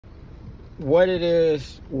what it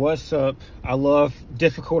is, what's up. I love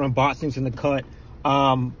difficult unboxings in the cut.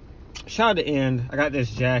 Shout out to End. I got this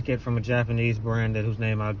jacket from a Japanese brand whose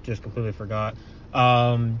name I just completely forgot.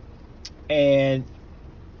 And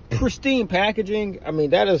pristine packaging. I mean,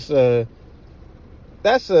 that's some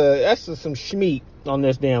schmeat on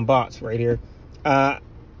this damn box right here. I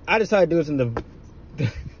decided to do this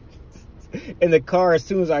in the car as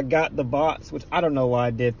soon as I got the box, which I don't know why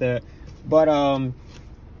I did that, but I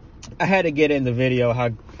had to get in the video how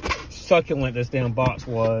succulent this damn box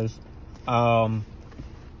was. How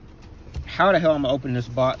the hell am I opening this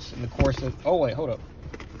box in the course of... Oh, wait, hold up.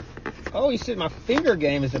 Oh, you said my finger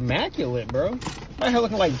game is immaculate, bro. My hell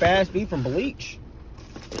looking like Bass B from Bleach.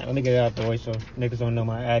 Right, let me get it out the way so niggas don't know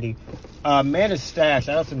my addy. Manastash,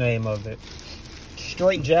 that's the name of it.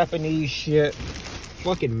 Straight Japanese shit.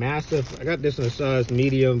 Fucking massive. I got this in a size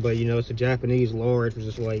medium, but you know, it's a Japanese large, which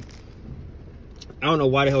is like... I don't know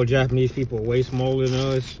why the hell Japanese people are way smaller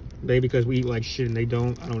than us. Maybe because we eat like shit and they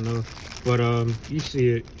don't. I don't know. But you see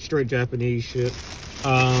it. Straight Japanese shit.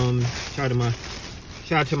 Shout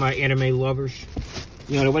out to my anime lovers.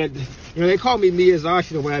 You know, the way they call me Miyazaki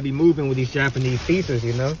the way I be moving with these Japanese pieces,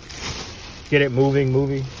 you know? Get it? Moving,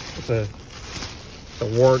 movie. It's a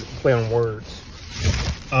word, play on words.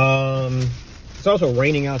 It's also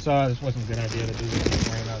raining outside. This wasn't a good idea to do this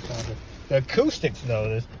rain outside. The acoustics,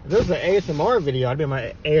 though, if this was an ASMR video, I'd be in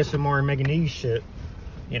my ASMR Meganese shit,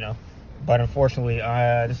 you know. But unfortunately,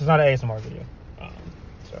 this is not an ASMR video.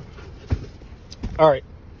 All right.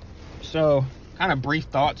 So, kind of brief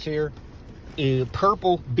thoughts here.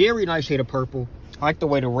 Purple, very nice shade of purple. I like the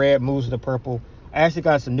way the red moves with the purple. I actually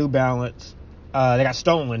got some New Balance. They got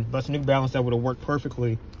stolen, but some New Balance that would have worked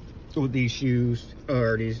perfectly with these shoes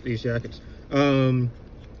or these jackets.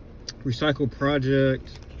 Recycled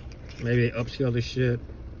project. Maybe they upscale this shit.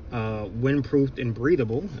 Windproofed and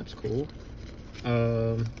breathable. That's cool.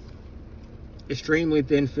 Extremely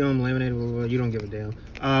thin film laminated. Well, you don't give a damn.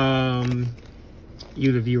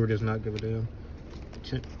 You, the viewer, does not give a damn.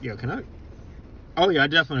 Yeah, can I? Oh yeah, I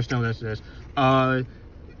definitely understand what that says. All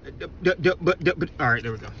right,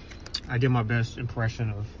 there we go. I did my best impression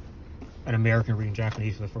of an American reading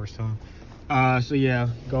Japanese for the first time. So yeah,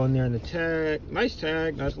 go in there in the tag. Nice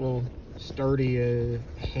tag, nice little sturdy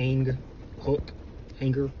hanger.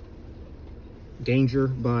 Danger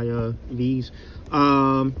by V's.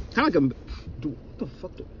 Kind of like a... What the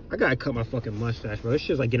fuck? I gotta cut my fucking mustache, bro. This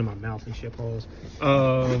shit's like getting in my mouth and shit, pause.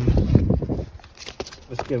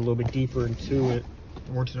 Let's get a little bit deeper into it.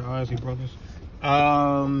 More to the eyes, you brothers.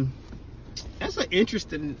 That's an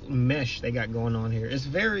interesting mesh they got going on here. It's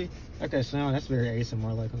very, like that sound, that's very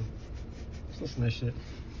ASMR like. Let's listen to that shit.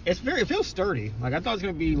 It feels sturdy. Like I thought it was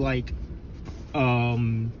gonna be like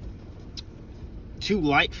too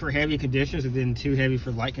light for heavy conditions and then too heavy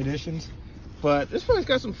for light conditions. But this one's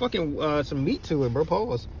got some fucking some meat to it, bro.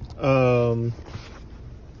 Pause.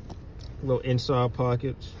 Little inside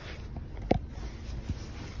pockets.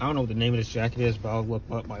 I don't know what the name of this jacket is, but I'll look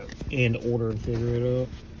up my end order and figure it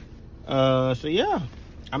out. So yeah,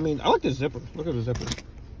 I mean, I like the zipper. Look at the zipper.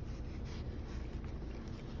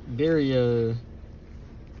 Very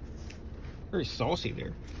saucy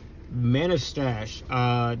there. Manastash.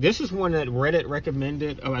 This is one that Reddit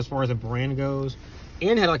recommended as far as a brand goes.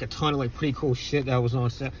 N had like a ton of like pretty cool shit that was on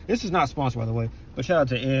sale. This is not sponsored, by the way, but shout out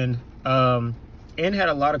to N. N had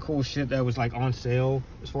a lot of cool shit that was like on sale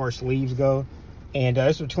as far as sleeves go. And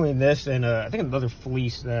it's between this and I think another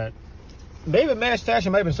fleece that maybe Manastash, it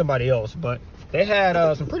might have been somebody else, but they had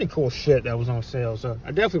some pretty cool shit that was on sale. So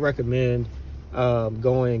I definitely recommend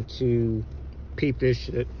going to peep this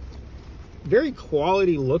shit. Very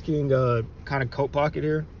quality looking kind of coat pocket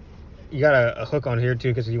here. You got a hook on here too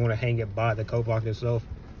because you want to hang it by the coat pocket itself.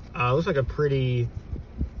 Looks like a pretty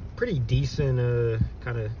decent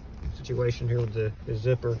kind of situation here with the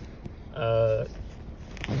zipper.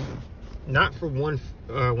 Not for one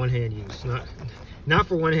hand use, not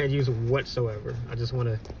for one hand use whatsoever. I just want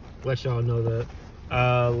to let y'all know that.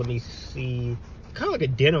 Let me see, kind of like a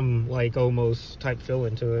denim like almost type feel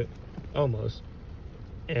into it, almost.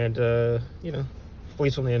 And you know,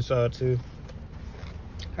 fleece on the inside too.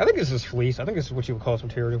 I think this is fleece. I think this is what you would call this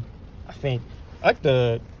material. I think I like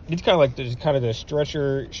it's kind of the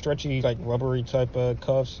stretchy like rubbery type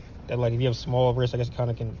cuffs that like if you have small wrists, I guess it kind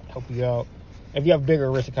of can help you out. If you have bigger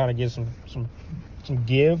wrists, it kind of gives some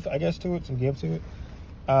give, I guess, to it, some give to it.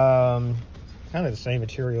 Kind of the same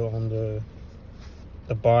material on the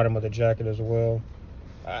bottom of the jacket as well.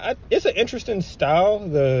 It's an interesting style.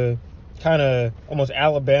 The kind of almost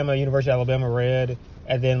University of Alabama red,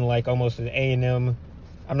 and then like almost an A&M.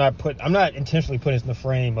 I'm not intentionally putting this in the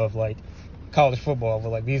frame of like college football, but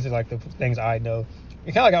like these are like the things I know.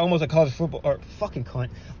 It's kind of like almost a college football or fucking cunt.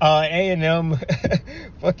 A&M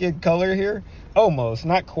fucking color here. Almost,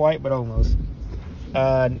 not quite, but almost.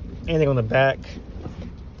 Anything on the back.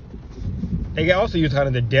 They also use kind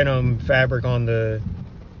of the denim fabric on the,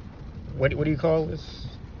 what do you call this?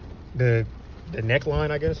 The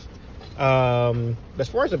neckline, I guess. As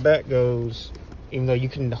far as the back goes, even though you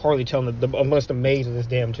can hardly tell I'm most amazed at this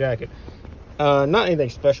damn jacket. Not anything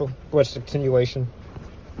special, but it's a continuation.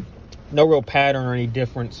 No real pattern or any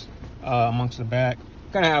difference amongst the back.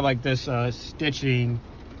 Kind of have like this stitching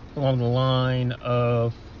along the line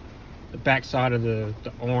of the back side of the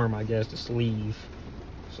arm, I guess, the sleeve.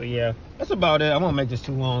 So yeah, that's about it. I won't make this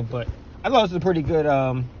too long, but I thought this was a pretty good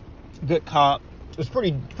good cop. It was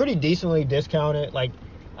pretty decently discounted. Like,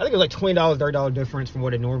 I think it was like $20, $30 difference from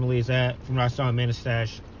what it normally is at, from what I saw on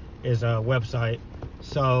Manastash, his website.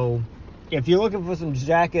 So if you're looking for some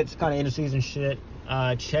jackets, kind of end of season shit,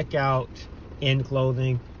 check out End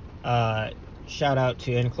Clothing. Shout out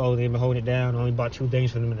to End Clothing. I've been holding it down. I only bought 2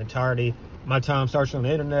 things from them in entirety. My time searching on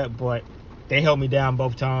the internet, but they held me down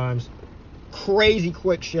both times. Crazy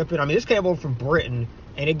quick shipping. I mean, this came over from Britain,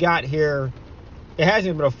 and it got here. It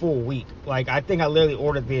hasn't been a full week. Like, I think I literally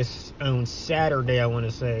ordered this on Saturday, I want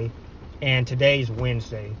to say, and today's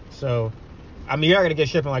Wednesday. So, I mean, you're not going to get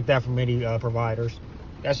shipping like that from many providers.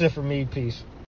 That's it for me. Peace.